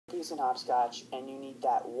using Hopscotch and you need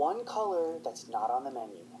that one color that's not on the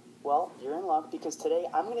menu. Well, you're in luck because today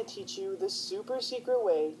I'm going to teach you the super secret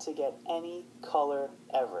way to get any color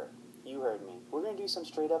ever. You heard me. We're going to do some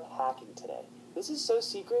straight up hacking today. This is so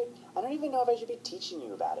secret, I don't even know if I should be teaching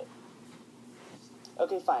you about it.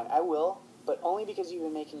 Okay, fine, I will, but only because you've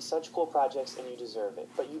been making such cool projects and you deserve it.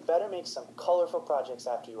 But you better make some colorful projects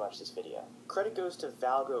after you watch this video. Credit goes to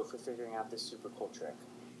Valgo for figuring out this super cool trick.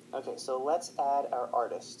 Okay, so let's add our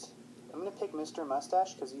artist. I'm going to pick Mr.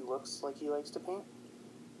 Mustache because he looks like he likes to paint.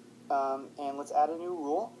 And let's add a new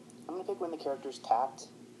rule. I'm going to pick when the character's tapped.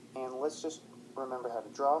 And let's just remember how to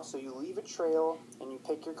draw. So you leave a trail and you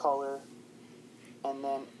pick your color. And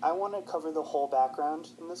then I want to cover the whole background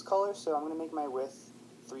in this color, so I'm going to make my width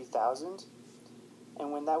 3000.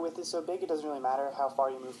 And when that width is so big, it doesn't really matter how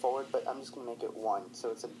far you move forward, but I'm just going to make it 1.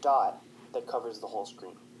 So it's a dot that covers the whole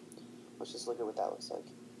screen. Let's just look at what that looks like.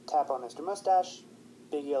 Tap on Mr. Mustache,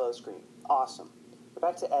 big yellow screen. Awesome. Go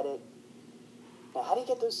back to edit. Now, how do you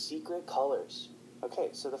get those secret colors? Okay,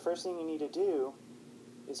 so the first thing you need to do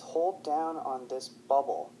is hold down on this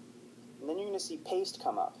bubble. And then you're going to see paste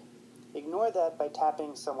come up. Ignore that by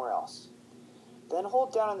tapping somewhere else. Then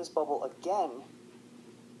hold down on this bubble again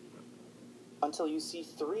until you see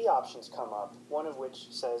 3 options come up, one of which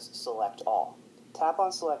says Select All. Tap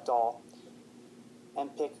on Select All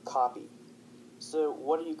and pick Copy. So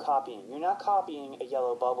what are you copying? You're not copying a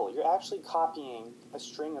yellow bubble. You're actually copying a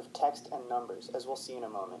string of text and numbers, as we'll see in a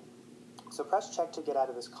moment. So press check to get out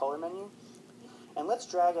of this color menu. And let's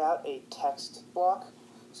drag out a text block.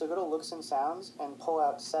 So go to Looks and Sounds and pull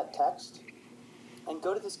out Set Text. And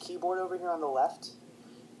go to this keyboard over here on the left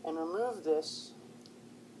and remove this.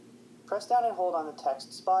 Press down and hold on the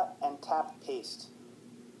text spot and tap Paste.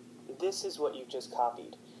 This is what you've just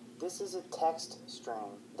copied. This is a text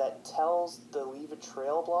string that tells the Leave a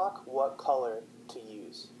Trail block what color to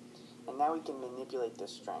use. And now we can manipulate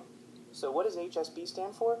this string. So what does HSB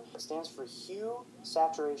stand for? It stands for Hue,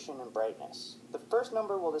 Saturation, and Brightness. The first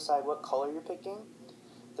number will decide what color you're picking.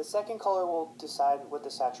 The second color will decide what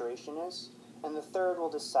the saturation is, and the third will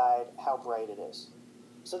decide how bright it is.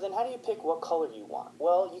 So then how do you pick what color you want?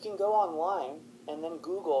 Well, you can go online and then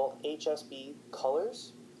Google HSB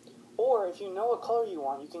colors, or if you know what color you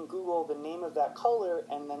want, you can Google the name of that color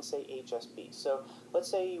and then say HSB. So let's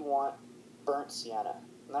say you want burnt sienna.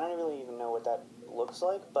 And I don't really even know what that looks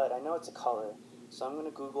like, but I know it's a color. So I'm going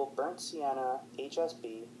to Google burnt sienna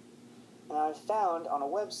HSB. And I found on a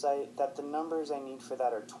website that the numbers I need for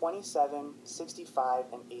that are 27, 65,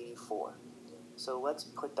 and 84. So let's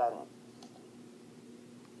put that in.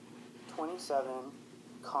 27,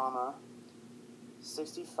 comma,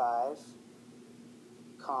 65,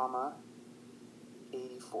 comma,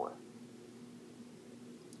 84.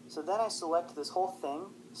 So then I select this whole thing,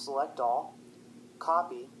 select all,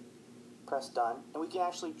 copy, press done, and we can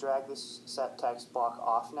actually drag this set text block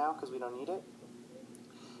off now because we don't need it.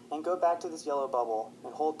 And go back to this yellow bubble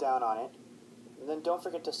and hold down on it. And then don't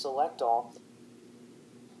forget to select all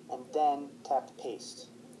and then tap paste.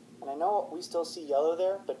 And I know we still see yellow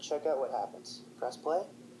there, but check out what happens. Press play,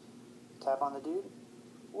 tap on the dude.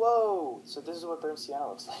 Whoa! So this is what burnt sienna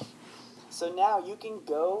looks like. So now you can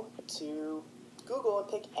go to Google and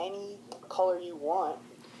pick any color you want,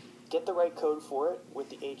 get the right code for it with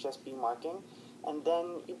the HSB marking, and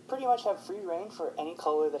then you pretty much have free reign for any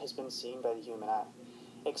color that has been seen by the human eye.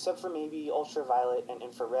 Except for maybe ultraviolet and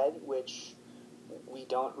infrared, which we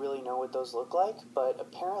don't really know what those look like, but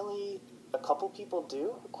apparently a couple people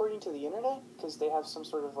do, according to the internet, because they have some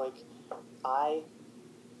sort of like eye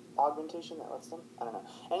augmentation that lets them, I don't know.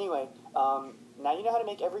 Anyway, now you know how to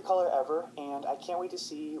make every color ever, and I can't wait to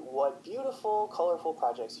see what beautiful, colorful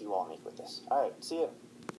projects you all make with this. Alright, see ya.